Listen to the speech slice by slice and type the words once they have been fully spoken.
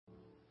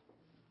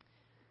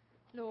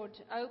Lord,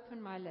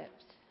 open my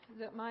lips,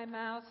 that my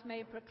mouth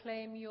may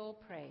proclaim your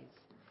praise.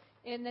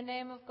 In the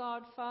name of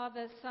God,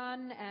 Father,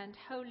 Son, and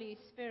Holy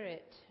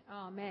Spirit.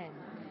 Amen.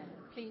 Amen.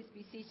 Please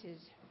be seated.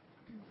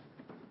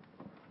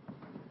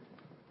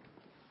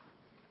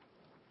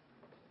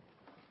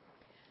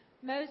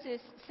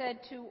 Moses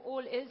said to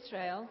all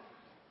Israel,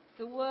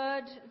 the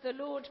word the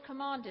Lord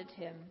commanded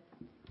him,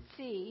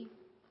 "See,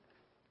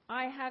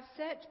 I have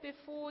set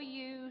before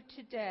you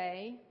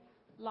today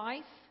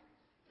life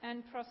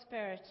and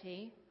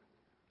prosperity,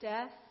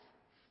 death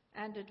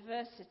and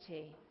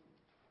adversity,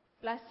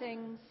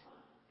 blessings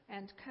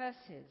and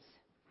curses."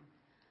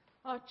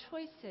 Our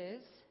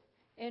choices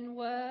in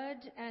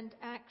word and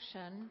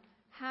action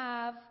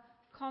have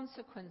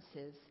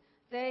consequences.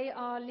 They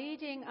are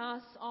leading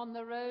us on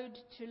the road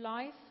to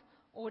life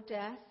or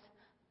death,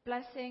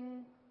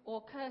 blessing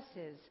or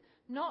curses.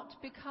 Not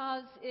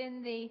because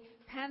in the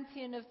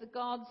pantheon of the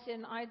gods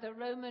in either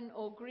Roman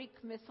or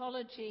Greek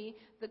mythology,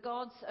 the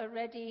gods are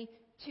ready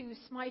to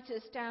smite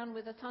us down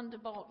with a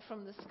thunderbolt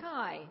from the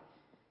sky,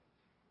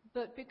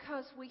 but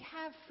because we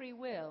have free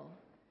will,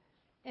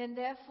 and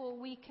therefore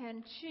we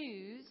can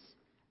choose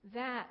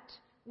that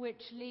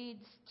which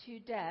leads to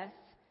death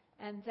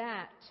and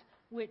that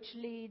which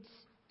leads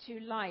to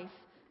life.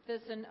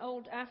 There's an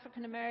old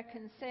African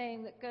American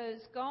saying that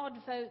goes, God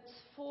votes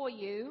for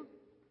you,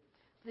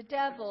 the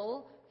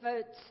devil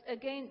votes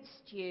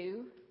against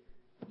you,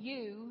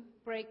 you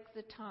break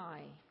the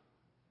tie.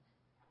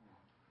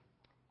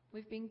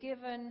 We've been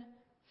given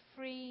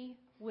free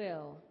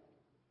will.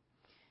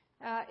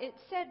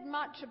 It's said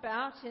much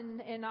about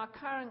in our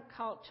current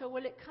culture,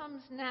 well, it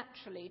comes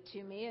naturally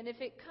to me, and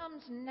if it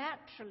comes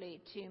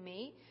naturally to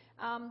me,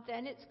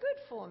 then it's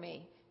good for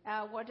me.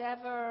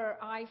 Whatever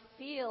I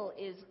feel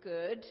is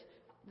good,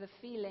 the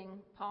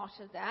feeling part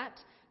of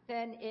that,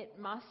 then it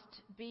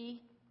must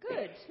be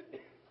good.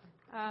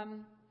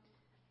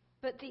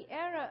 But the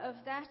error of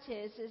that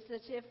is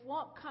that if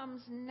what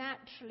comes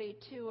naturally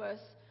to us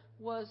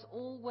was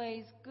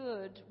always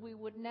good, we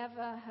would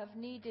never have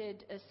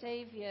needed a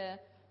Savior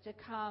to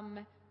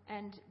come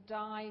and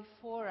die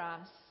for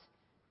us,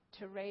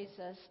 to raise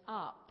us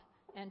up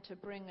and to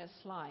bring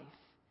us life.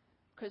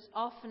 Because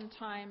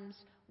oftentimes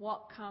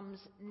what comes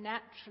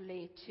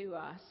naturally to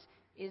us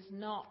is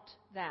not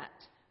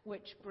that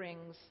which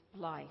brings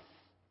life.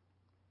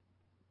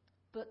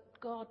 But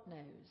God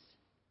knows.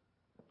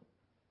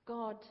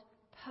 God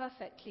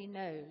perfectly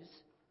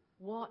knows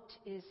what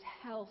is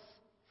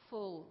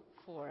healthful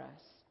for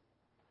us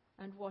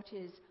and what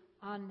is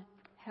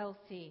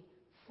unhealthy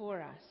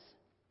for us.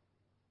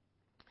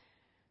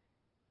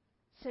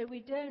 So we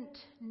don't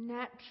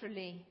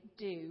naturally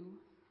do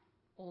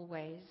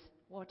always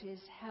what is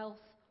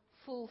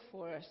healthful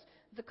for us.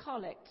 The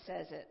collect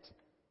says it.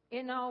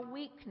 In our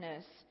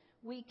weakness,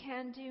 we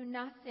can do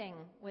nothing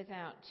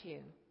without you.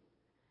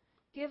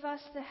 Give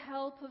us the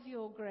help of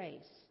your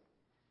grace,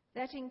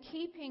 that in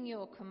keeping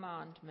your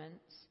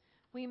commandments,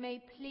 we may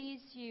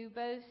please you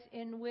both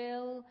in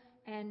will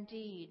and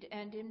deed,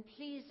 and in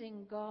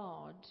pleasing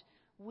God,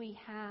 we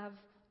have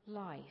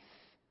life.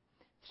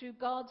 Through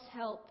God's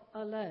help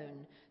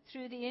alone,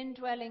 through the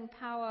indwelling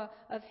power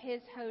of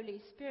His Holy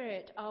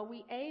Spirit, are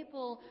we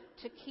able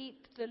to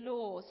keep the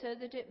law so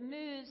that it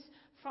moves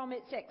from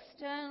its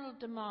external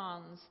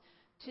demands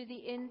to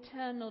the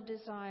internal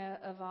desire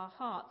of our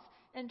hearts.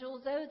 And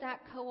although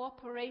that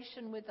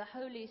cooperation with the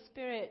Holy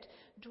Spirit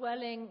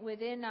dwelling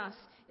within us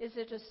is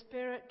at a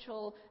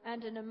spiritual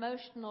and an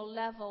emotional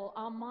level,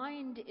 our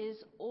mind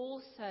is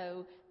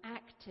also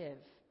active.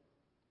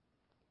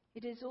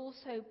 It is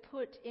also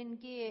put in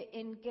gear,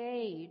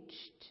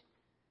 engaged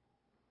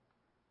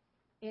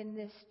in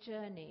this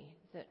journey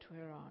that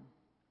we're on.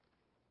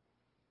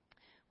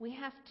 We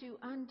have to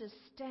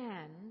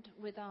understand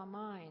with our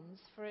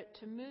minds, for it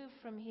to move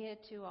from here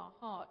to our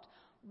heart,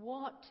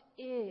 what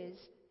is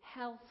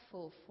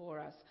healthful for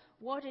us,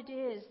 what it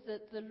is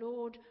that the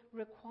Lord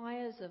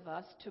requires of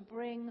us to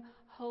bring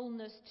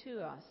wholeness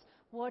to us,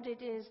 what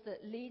it is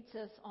that leads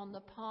us on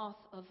the path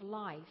of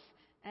life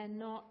and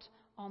not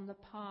on the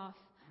path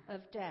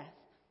of death.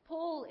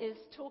 Paul is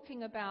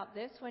talking about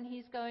this when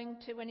he's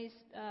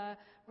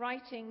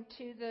writing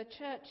to the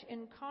church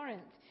in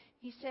Corinth.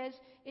 He says,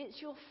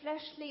 it's your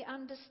fleshly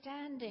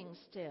understanding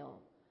still.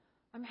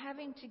 I'm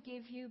having to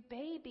give you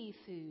baby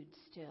food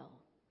still.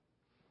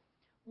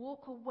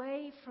 Walk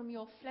away from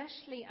your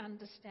fleshly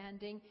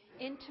understanding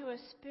into a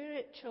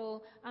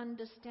spiritual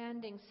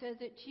understanding so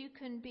that you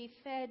can be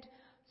fed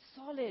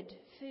solid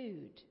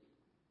food.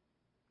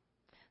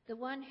 The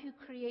one who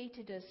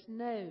created us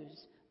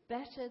knows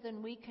better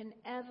than we can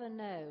ever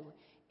know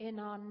in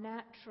our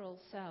natural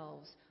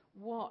selves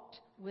what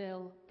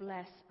will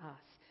bless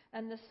us.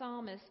 And the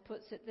psalmist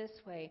puts it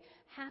this way: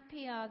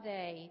 happy are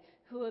they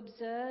who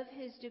observe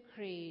his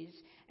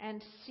decrees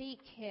and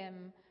seek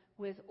him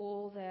with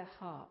all their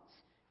hearts.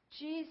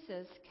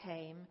 Jesus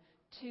came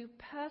to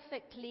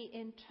perfectly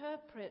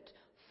interpret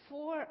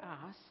for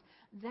us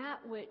that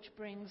which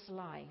brings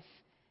life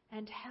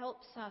and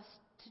helps us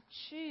to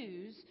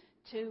choose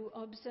to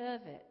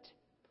observe it.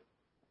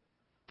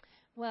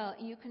 Well,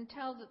 you can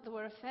tell that there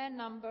were a fair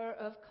number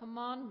of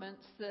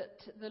commandments that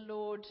the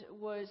Lord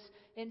was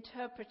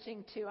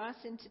interpreting to us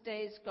in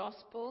today's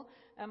gospel.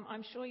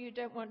 I'm sure you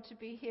don't want to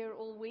be here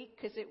all week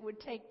because it would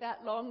take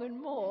that long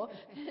and more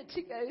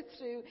to go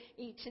through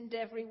each and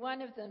every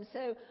one of them.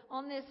 So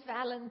on this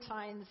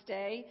Valentine's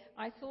Day,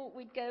 I thought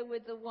we'd go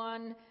with the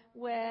one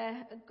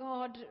where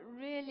God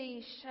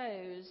really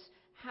shows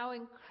how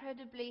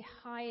incredibly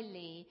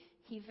highly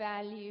he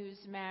values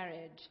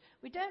marriage.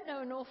 We don't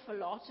know an awful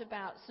lot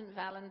about St.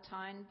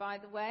 Valentine, by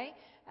the way.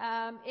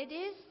 It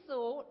is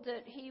thought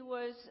that he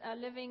was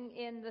living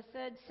in the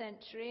 3rd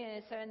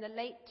century, so in the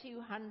late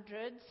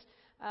 200s,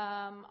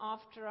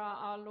 after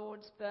our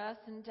Lord's birth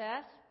and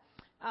death.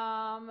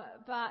 And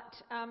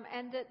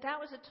that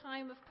was a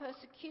time of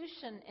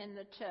persecution in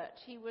the church.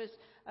 He was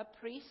a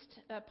priest,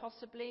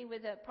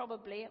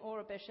 probably, or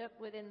a bishop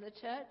within the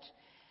church.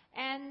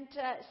 And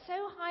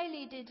so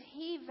highly did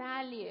he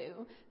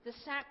value the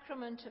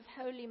sacrament of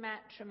holy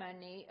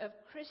matrimony, of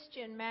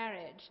Christian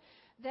marriage,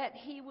 that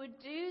he would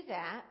do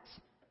that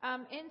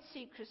in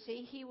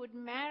secrecy. He would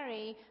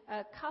marry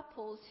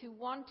couples who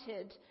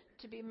wanted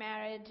to be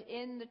married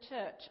in the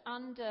church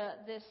under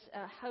this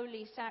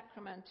holy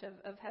sacrament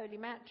of holy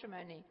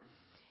matrimony.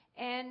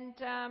 And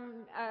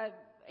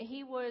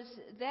he was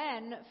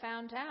then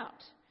found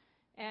out,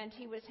 and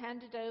he was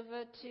handed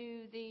over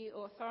to the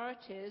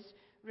authorities,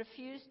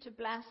 refused to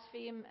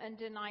blaspheme and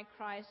deny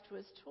Christ,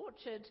 was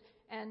tortured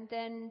and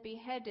then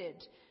beheaded.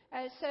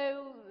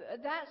 So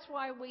that's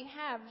why we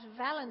have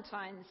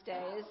Valentine's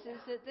Day, is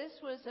that this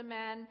was a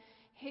man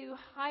who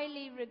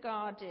highly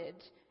regarded,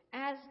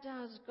 as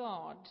does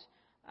God,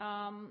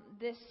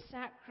 this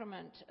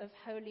sacrament of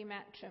holy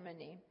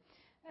matrimony.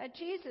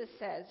 Jesus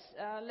says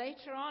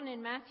later on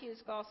in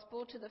Matthew's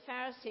Gospel to the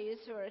Pharisees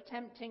who are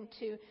attempting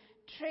to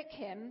trick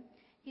him,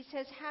 he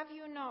says, "Have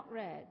you not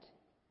read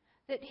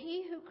that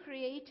he who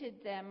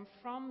created them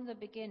from the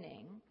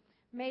beginning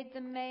made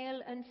them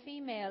male and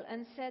female,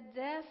 and said,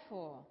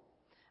 therefore,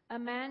 a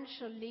man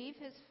shall leave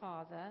his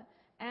father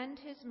and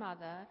his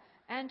mother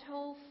and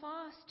hold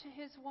fast to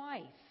his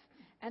wife,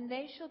 and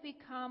they shall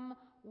become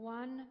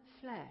one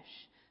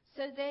flesh.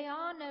 So they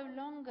are no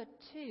longer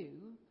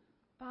two,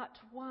 but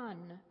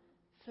one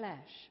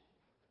flesh."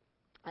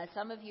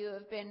 Some of you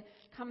have been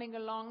coming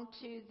along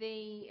to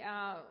the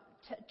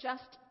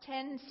Just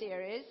 10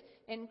 series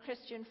in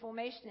Christian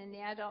Formation, in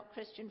the Adult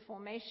Christian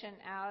Formation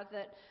Hour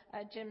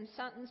that Jim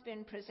Sutton's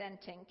been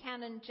presenting.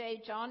 Canon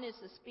J. John is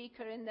the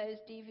speaker in those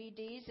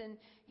DVDs, and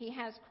he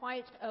has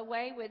quite a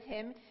way with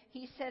him.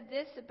 He said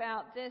this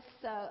about this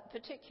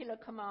particular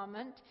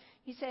commandment.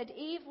 He said,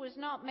 "Eve was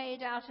not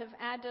made out of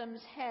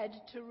Adam's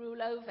head to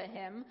rule over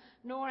him,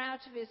 nor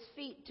out of his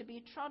feet to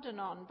be trodden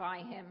on by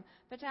him,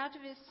 but out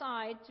of his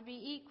side to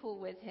be equal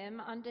with him,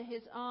 under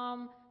his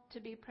arm to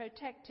be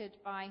protected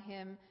by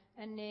him,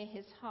 and near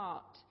his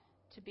heart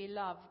to be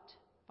loved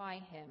by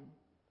him."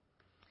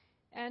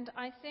 And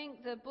I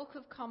think the Book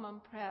of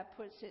Common Prayer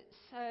puts it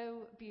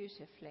so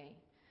beautifully.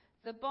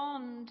 The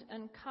bond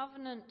and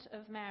covenant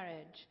of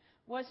marriage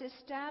was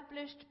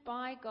established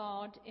by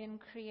God in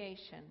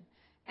creation,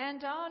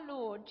 and our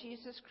Lord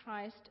Jesus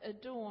Christ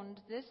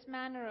adorned this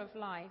manner of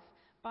life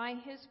by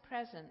his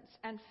presence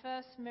and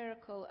first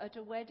miracle at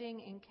a wedding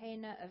in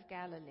Cana of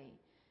Galilee.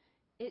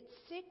 It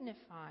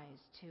signifies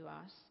to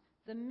us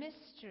the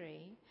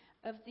mystery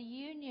of the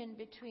union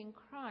between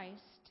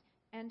Christ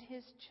and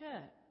his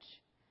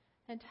church.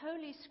 And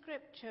Holy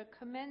Scripture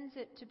commends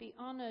it to be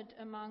honored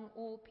among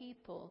all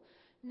people.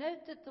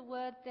 Note that the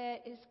word there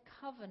is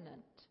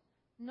covenant,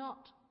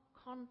 not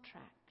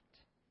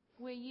contract.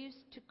 We're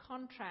used to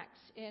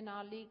contracts in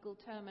our legal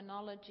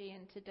terminology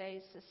in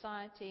today's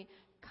society.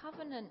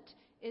 Covenant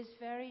is a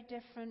very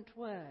different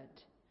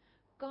word.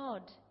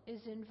 God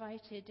is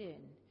invited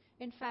in.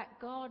 In fact,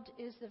 God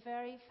is the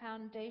very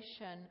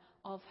foundation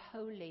of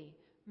holy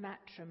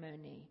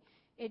matrimony.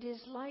 It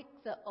is like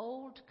the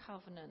old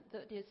covenant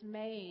that is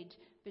made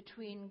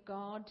between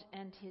God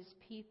and his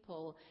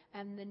people,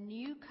 and the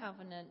new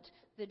covenant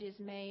that is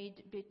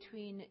made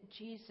between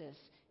Jesus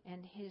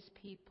and his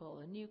people,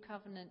 a new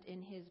covenant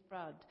in his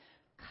blood.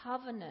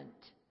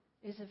 Covenant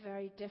is a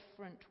very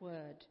different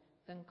word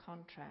than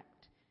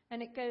contract.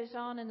 And it goes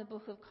on in the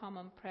Book of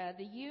Common Prayer,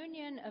 the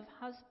union of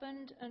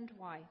husband and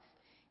wife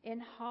in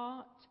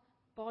heart,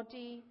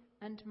 body,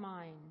 and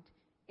mind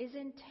is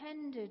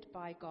intended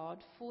by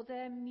God for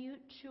their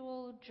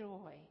mutual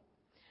joy,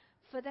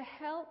 for the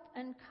help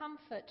and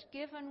comfort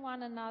given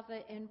one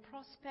another in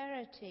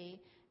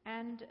prosperity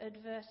and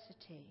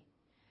adversity,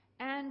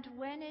 and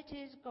when it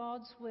is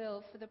God's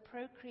will for the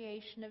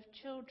procreation of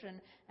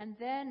children and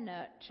their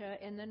nurture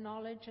in the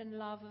knowledge and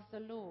love of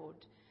the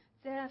Lord.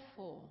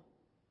 Therefore,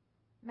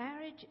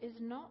 marriage is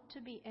not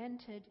to be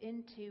entered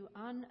into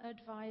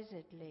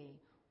unadvisedly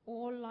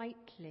or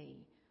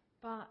lightly,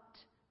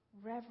 but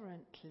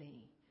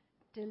reverently,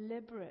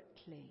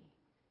 deliberately,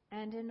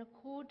 and in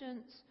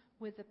accordance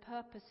with the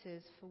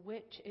purposes for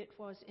which it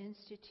was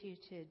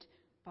instituted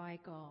by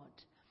God.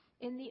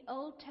 In the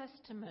Old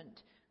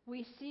Testament,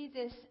 we see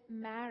this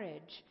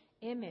marriage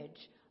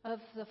image of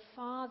the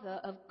Father,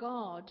 of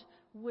God,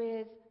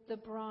 with the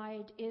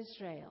bride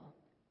Israel.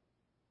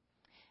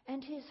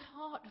 And his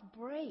heart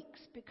breaks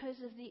because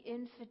of the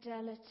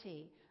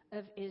infidelity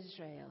of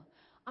Israel.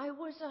 I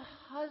was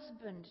a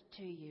husband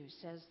to you,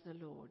 says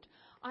the Lord.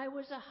 I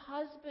was a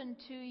husband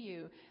to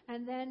you.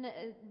 And then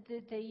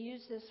they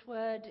use this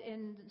word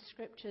in the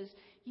scriptures.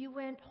 You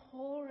went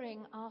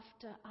whoring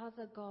after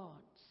other gods.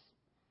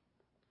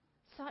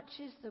 Such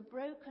is the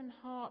broken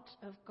heart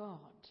of God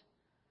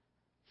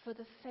for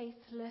the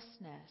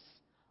faithlessness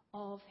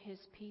of his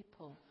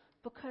people,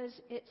 because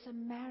it's a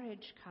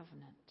marriage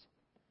covenant.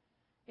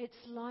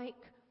 It's like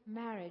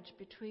marriage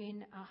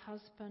between a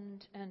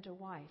husband and a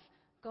wife.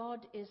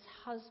 God is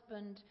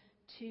husband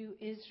to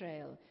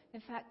Israel.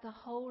 In fact, the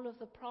whole of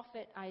the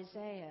prophet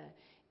Isaiah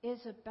is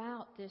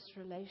about this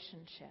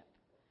relationship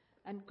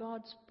and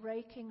God's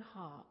breaking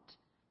heart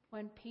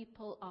when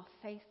people are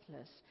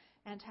faithless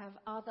and have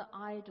other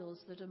idols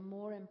that are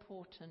more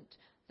important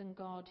than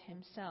God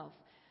himself.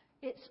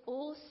 It's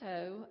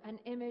also an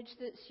image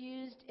that's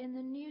used in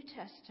the New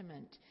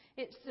Testament.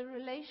 It's the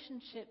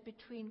relationship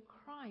between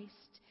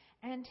Christ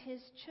and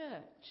his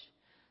church.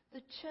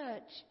 The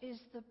church is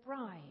the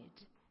bride,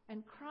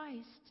 and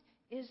Christ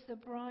is the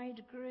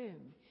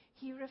bridegroom.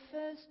 He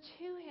refers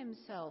to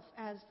himself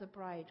as the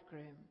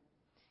bridegroom.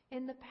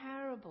 In the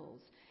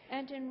parables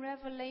and in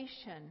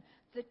Revelation,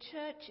 the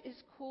church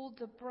is called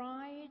the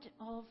bride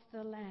of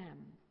the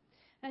Lamb.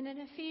 And in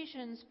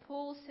Ephesians,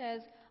 Paul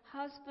says,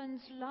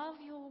 husbands, love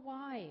your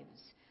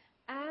wives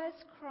as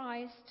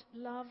Christ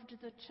loved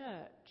the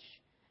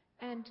church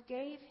and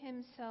gave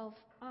himself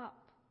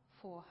up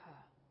for her.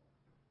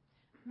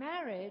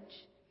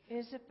 Marriage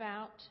is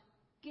about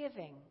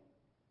giving.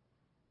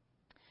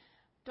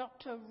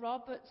 Dr.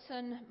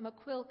 Robertson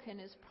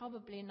McQuilkin is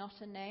probably not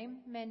a name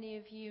many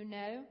of you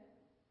know.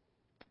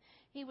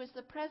 He was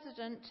the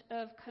president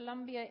of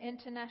Columbia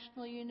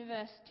International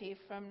University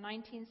from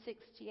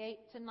 1968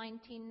 to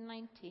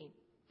 1990,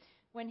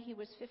 when he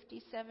was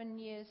 57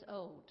 years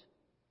old.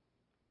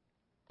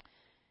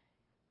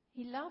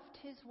 He loved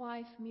his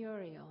wife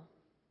Muriel.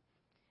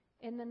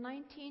 In the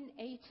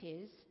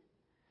 1980s,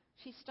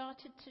 she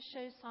started to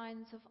show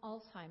signs of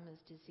Alzheimer's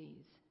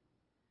disease.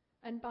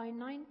 And by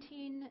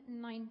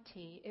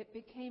 1990, it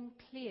became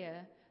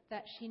clear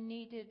that she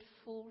needed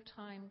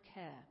full-time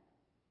care.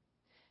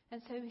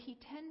 And so he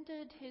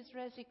tendered his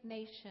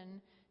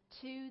resignation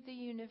to the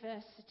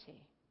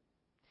university.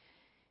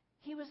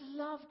 He was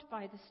loved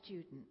by the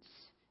students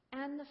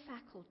and the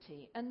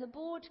faculty, and the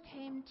board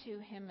came to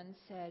him and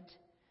said,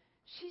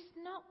 she's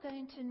not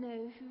going to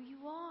know who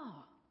you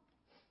are.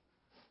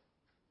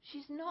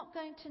 She's not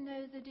going to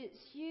know that it's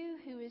you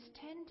who is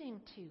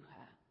tending to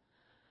her.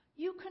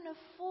 You can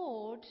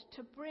afford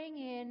to bring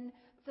in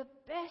the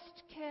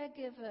best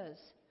caregivers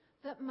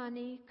that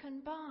money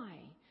can buy.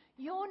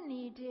 You're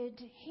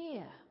needed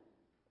here.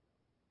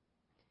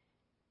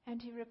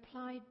 And he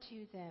replied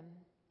to them,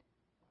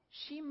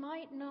 she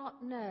might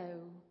not know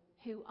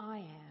who I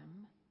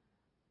am,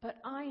 but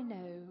I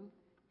know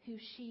who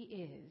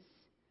she is.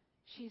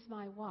 She's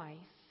my wife,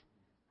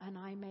 and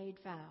I made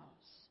vows.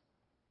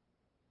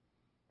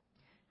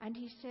 And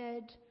he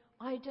said,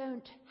 I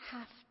don't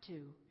have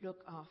to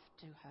look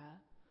after her.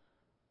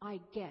 I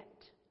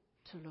get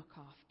to look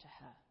after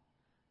her.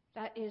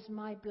 That is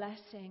my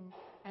blessing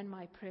and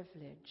my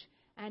privilege.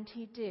 And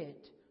he did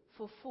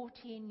for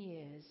 14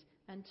 years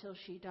until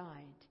she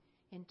died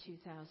in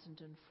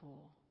 2004.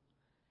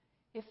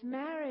 If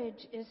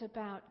marriage is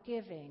about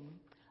giving,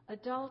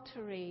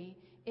 adultery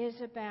is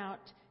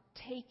about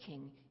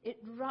taking. It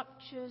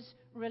ruptures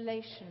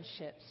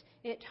relationships.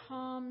 It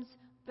harms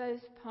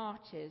both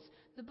parties.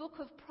 The book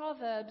of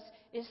Proverbs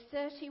is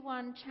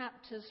 31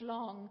 chapters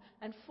long,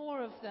 and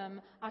 4 of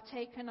them are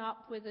taken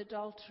up with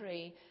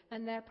adultery,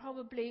 and they're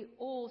probably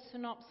all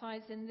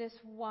synopsized in this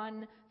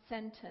one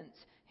sentence.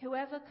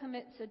 Whoever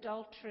commits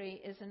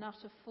adultery is an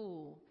utter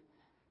fool,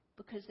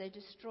 because they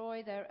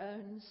destroy their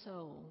own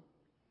soul.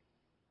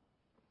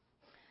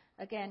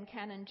 Again,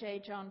 Canon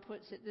J. John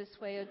puts it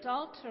this way: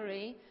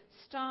 adultery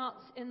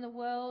starts in the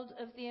world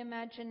of the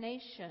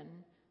imagination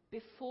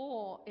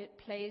before it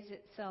plays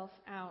itself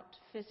out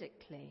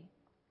physically.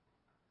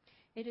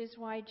 It is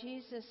why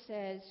Jesus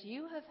says,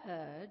 you have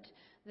heard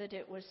that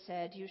it was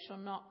said, you shall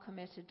not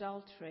commit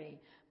adultery.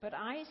 But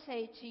I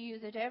say to you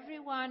that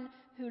everyone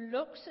who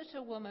looks at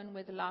a woman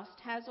with lust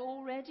has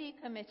already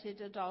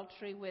committed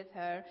adultery with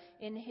her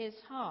in his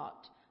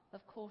heart.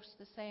 Of course,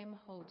 the same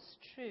holds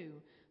true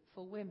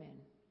for women.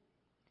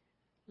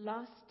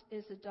 Lust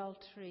is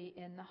adultery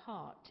in the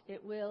heart.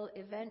 It will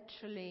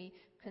eventually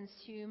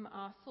consume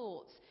our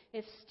thoughts.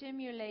 If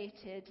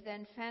stimulated,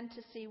 then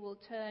fantasy will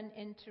turn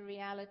into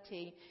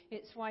reality.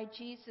 It's why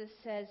Jesus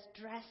says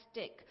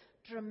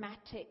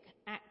dramatic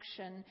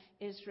action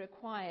is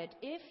required.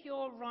 If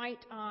your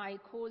right eye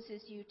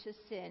causes you to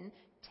sin,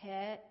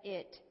 tear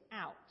it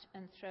out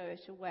and throw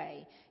it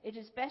away. It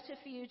is better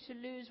for you to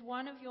lose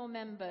one of your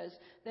members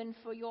than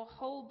for your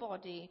whole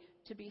body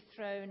to be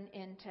thrown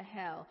into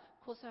hell.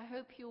 Of course, I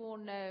hope you all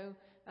know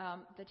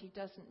that he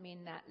doesn't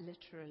mean that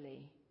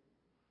literally.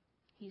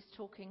 he's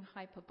talking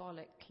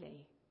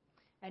hyperbolically.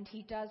 And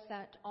he does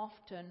that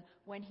often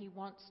when he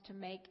wants to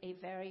make a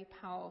very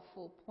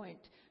powerful point.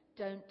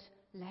 Don't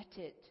let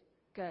it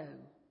go.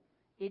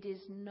 It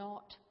is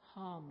not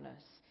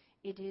harmless.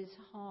 It is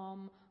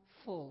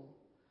harmful.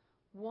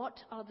 What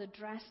are the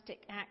drastic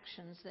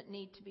actions that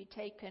need to be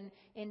taken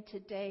in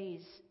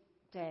today's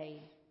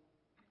day?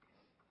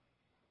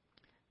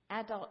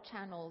 Adult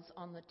channels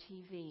on the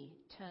TV,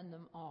 turn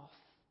them off.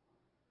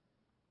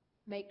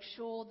 Make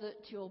sure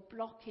that you're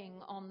blocking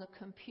on the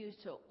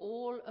computer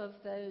all of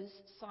those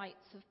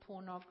sites of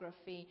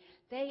pornography.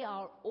 They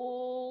are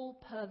all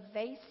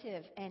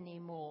pervasive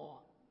anymore.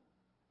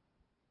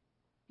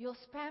 Your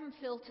spam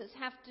filters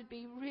have to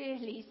be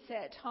really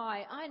set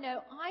high. I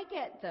know, I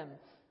get them.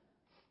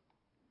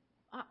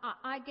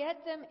 I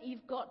get them.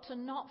 You've got to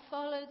not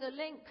follow the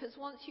link, because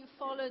once you've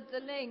followed the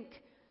link,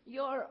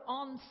 you're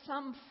on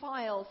some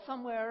file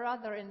somewhere or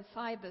other in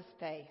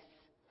cyberspace.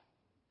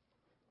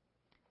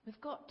 We've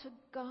got to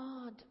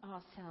guard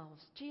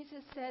ourselves.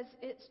 Jesus says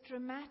it's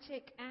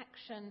dramatic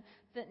action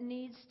that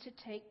needs to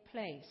take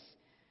place.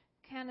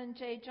 Canon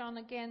J. John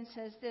again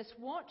says this: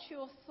 watch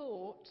your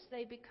thoughts,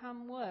 they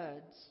become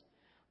words.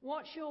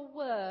 Watch your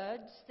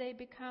words, they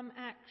become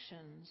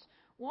actions.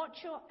 Watch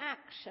your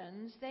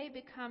actions, they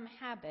become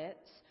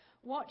habits.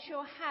 Watch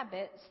your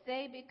habits,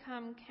 they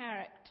become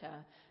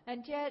character.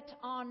 And yet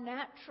our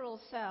natural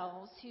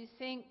selves, who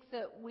think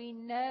that we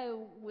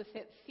know if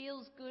it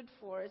feels good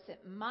for us,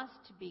 it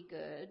must be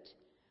good,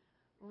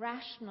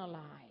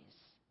 rationalize.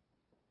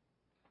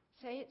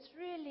 Say, it's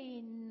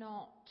really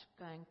not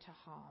going to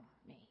harm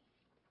me.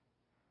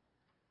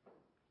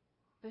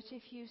 But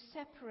if you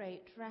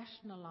separate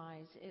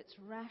rationalize, it's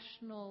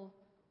rational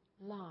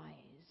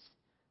lies.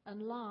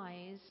 And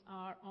lies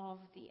are of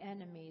the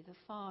enemy, the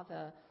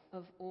father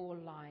of all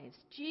lies.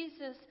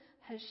 Jesus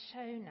has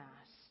shown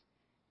us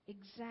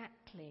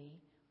exactly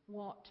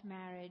what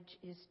marriage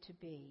is to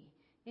be.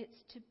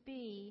 It's to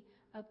be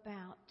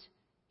about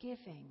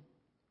giving.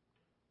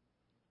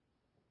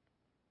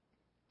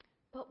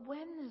 But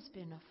when there's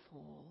been a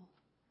fall,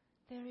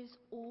 there is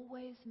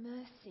always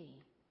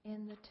mercy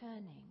in the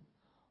turning.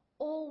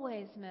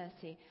 Always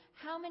mercy.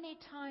 How many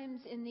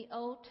times in the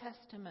Old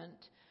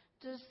Testament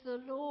does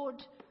the Lord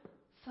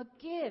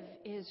forgive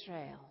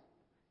Israel?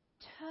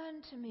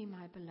 Turn to me,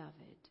 my beloved.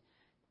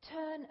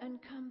 Turn and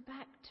come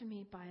back to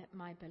me,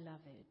 my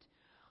beloved.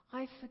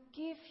 I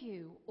forgive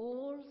you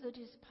all that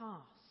is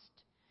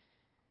past.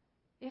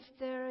 If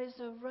there is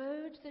a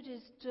road that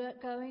is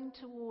going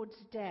towards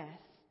death,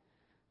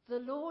 the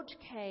Lord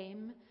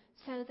came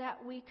so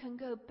that we can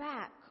go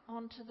back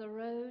onto the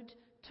road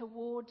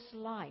towards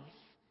life.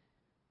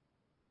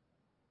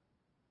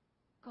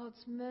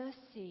 God's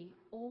mercy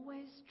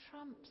always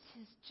trumps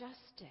his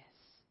justice.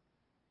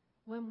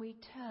 When we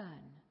turn,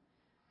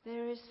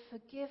 there is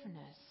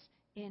forgiveness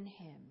in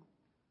him.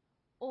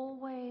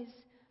 Always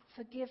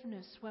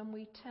forgiveness when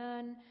we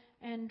turn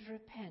and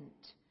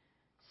repent.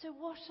 So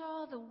what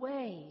are the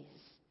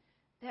ways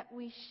that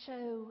we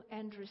show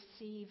and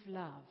receive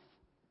love?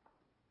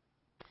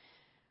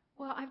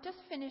 Well, I've just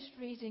finished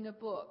reading a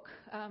book.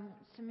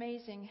 It's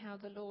amazing how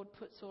the Lord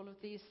puts all of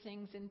these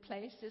things in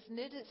place, isn't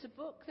it? It's a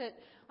book that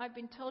I've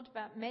been told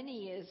about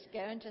many years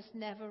ago and just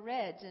never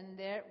read. And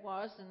there it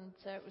was, and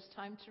so it was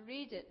time to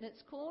read it. And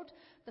it's called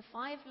The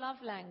 5 Love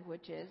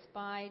Languages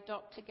by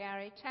Dr.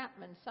 Gary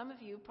Chapman. Some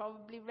of you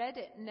probably read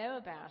it and know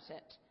about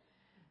it.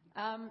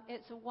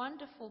 It's a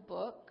wonderful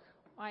book.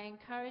 I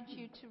encourage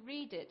you to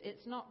read it.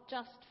 It's not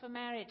just for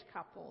married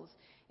couples.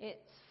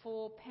 It's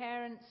for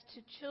parents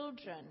to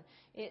children.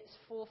 It's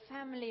for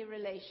family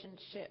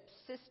relationships,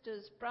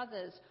 sisters,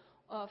 brothers,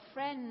 or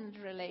friend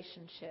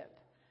relationship.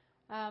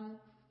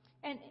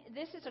 And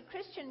this is a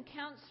Christian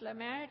counselor,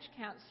 marriage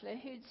counselor,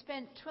 who'd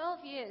spent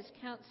 12 years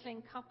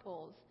counseling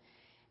couples.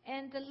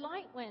 And the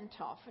light went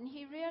off, and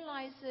he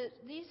realized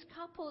that these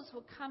couples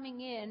were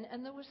coming in,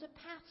 and there was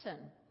a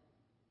pattern.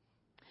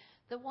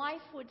 The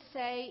wife would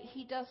say,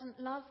 he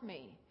doesn't love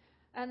me.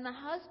 And the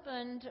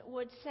husband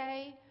would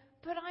say,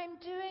 but I'm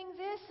doing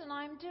this and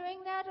I'm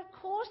doing that.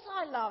 Of course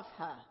I love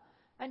her.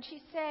 And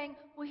she's saying,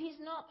 well, he's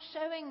not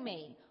showing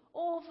me.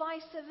 Or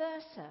vice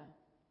versa.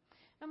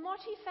 And what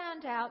he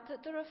found out,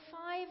 that there are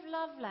 5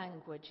 love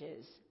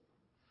languages.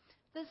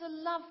 There's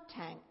a love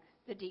tank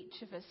that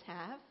each of us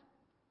have.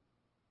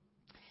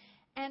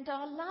 And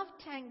our love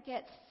tank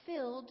gets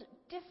filled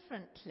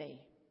differently.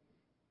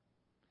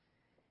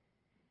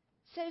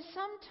 So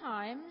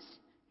sometimes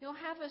you'll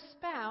have a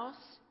spouse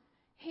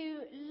who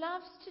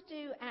loves to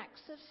do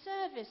acts of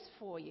service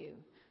for you.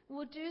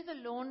 Will do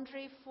the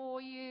laundry for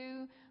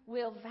you,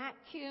 will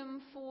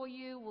vacuum for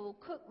you, will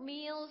cook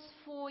meals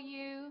for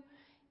you,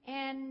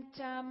 and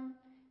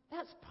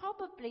that's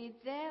probably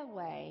their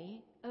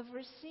way of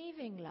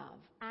receiving love,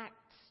 acts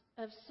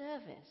of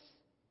service.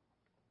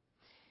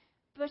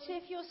 But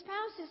if your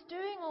spouse is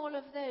doing all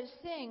of those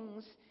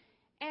things,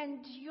 and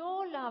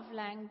your love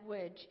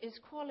language is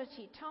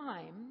quality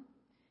time,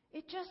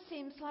 it just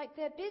seems like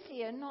they're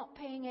busy and not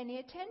paying any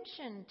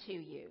attention to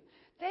you.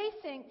 They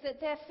think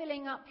that they're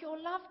filling up your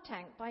love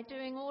tank by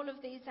doing all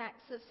of these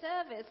acts of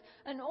service,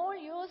 and all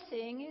you're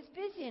seeing is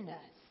busyness.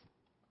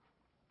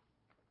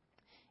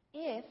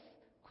 If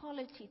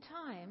quality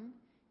time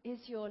is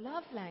your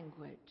love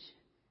language.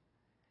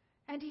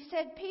 And he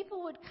said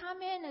people would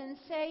come in and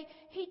say,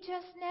 he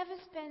just never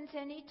spends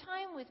any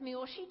time with me,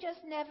 or she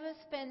just never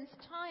spends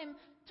time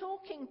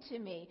talking to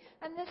me.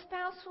 And the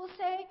spouse will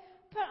say,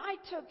 but I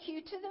took you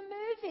to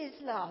the movies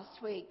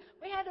last week.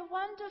 We had a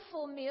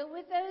wonderful meal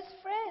with those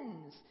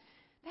friends.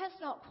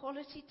 That's not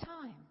quality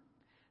time.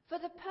 For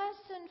the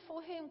person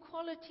for whom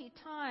quality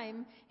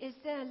time is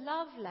their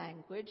love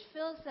language,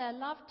 fills their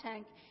love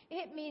tank,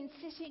 it means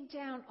sitting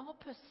down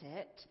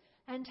opposite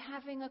and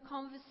having a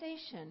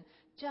conversation,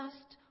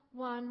 just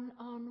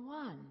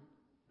one-on-one.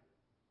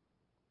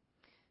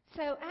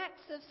 So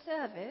acts of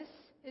service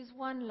is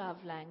one love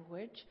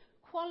language.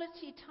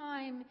 Quality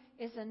time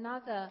is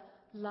another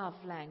love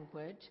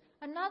language.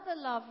 Another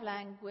love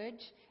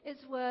language is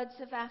words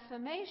of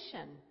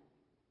affirmation.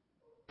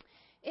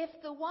 If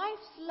the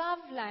wife's love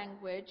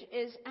language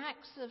is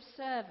acts of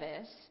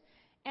service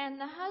and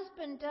the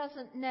husband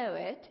doesn't know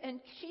it,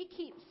 and she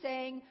keeps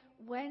saying,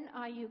 when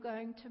are you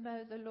going to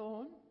mow the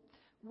lawn?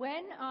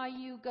 When are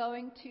you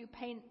going to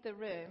paint the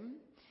room?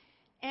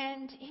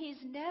 And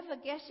he's never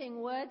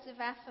getting words of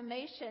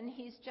affirmation,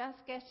 he's just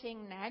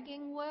getting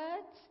nagging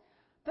words.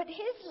 But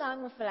his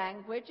love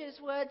language is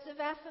words of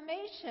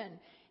affirmation.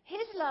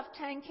 His love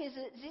tank is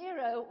at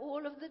zero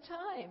all of the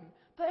time.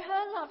 But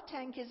her love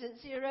tank is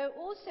at zero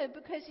also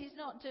because he's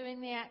not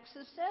doing the acts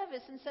of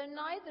service. And so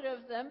neither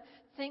of them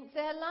think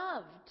they're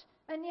loved.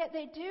 And yet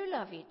they do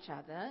love each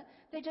other.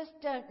 They just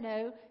don't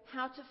know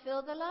how to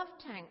fill the love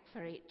tank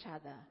for each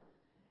other.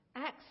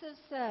 Acts of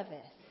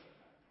service,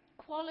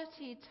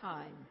 quality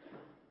time,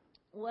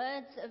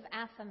 words of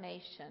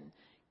affirmation,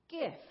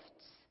 gifts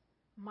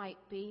might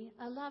be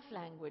a love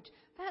language.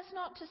 That's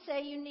not to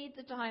say you need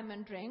the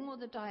diamond ring or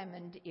the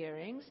diamond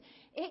earrings.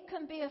 It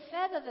can be a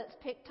feather that's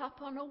picked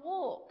up on a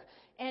walk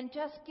and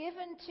just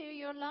given to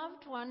your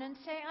loved one and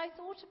say, I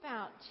thought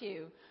about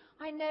you.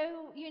 I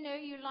know,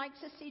 you like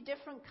to see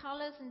different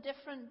colors and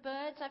different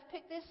birds. I've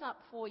picked this up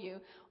for you.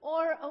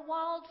 Or a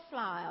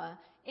wildflower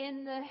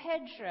in the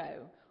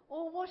hedgerow,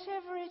 or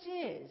whatever it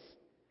is.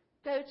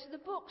 Go to the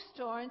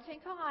bookstore and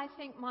think, I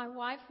think my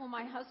wife or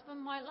my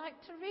husband might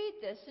like to read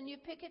this, and you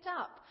pick it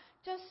up.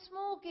 Just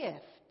small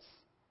gifts.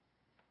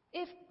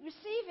 If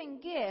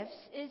receiving gifts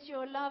is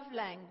your love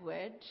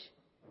language,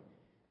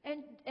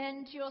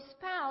 and your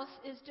spouse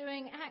is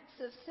doing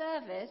acts of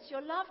service,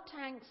 your love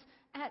tank's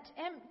at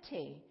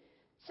empty.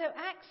 So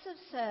acts of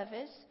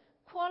service,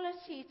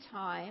 quality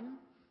time,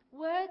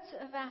 words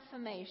of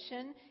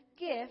affirmation,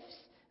 gifts,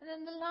 and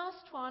then the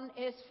last one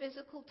is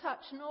physical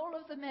touch, and all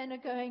of the men are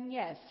going,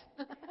 yes.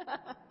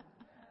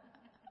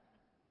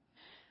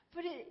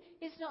 But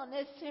it's not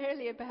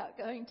necessarily about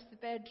going to the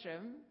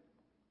bedroom.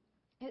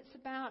 It's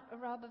about a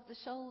rub of the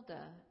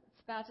shoulder.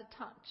 It's about a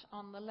touch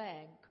on the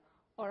leg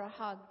or a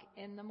hug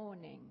in the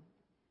morning.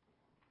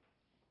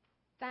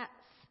 That's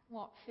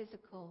what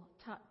physical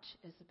touch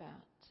is about.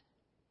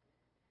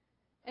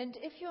 And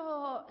if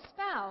your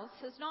spouse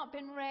has not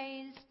been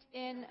raised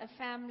in a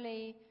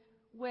family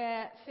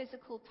where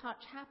physical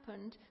touch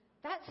happened,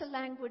 that's a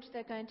language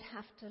they're going to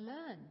have to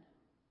learn,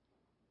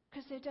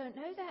 because they don't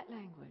know that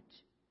language.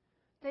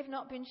 They've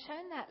not been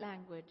shown that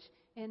language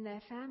in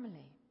their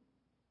family.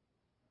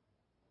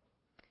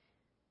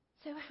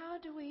 So how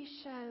do we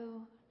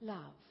show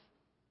love?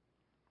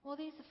 Well,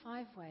 these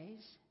are 5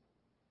 ways.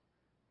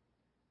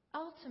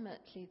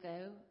 Ultimately,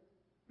 though,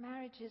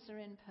 marriages are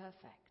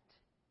imperfect,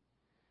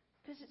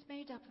 because it's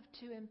made up of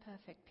 2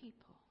 imperfect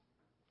people.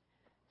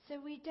 So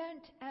we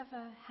don't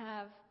ever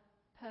have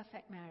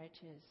perfect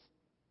marriages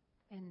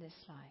in this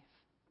life.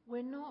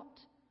 We're not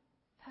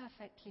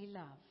perfectly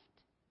loved,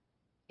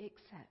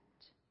 except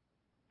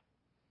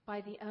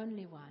by the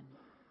only one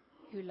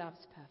who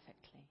loves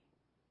perfectly.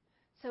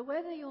 So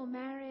whether you're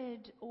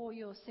married or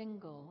you're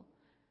single,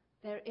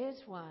 there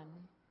is one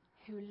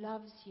who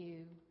loves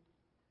you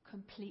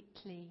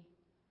completely,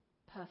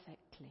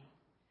 perfectly,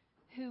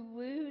 who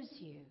woos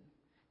you,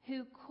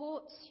 who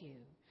courts you,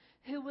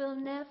 who will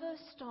never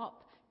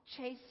stop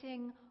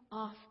chasing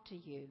after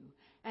you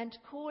and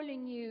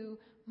calling you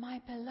my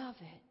beloved,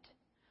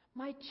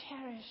 my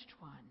cherished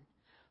one,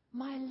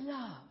 my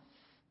love.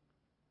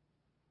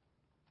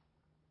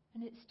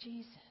 And it's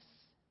Jesus.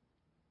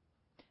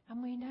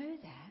 And we know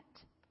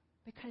that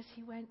because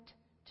he went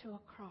to a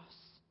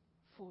cross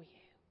for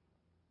you.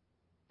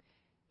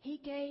 He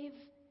gave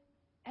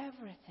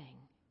everything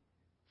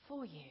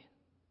for you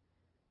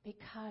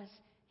because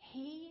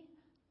he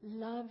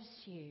loves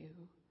you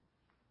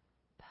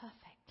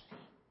perfectly.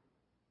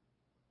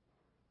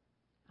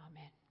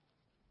 Amen.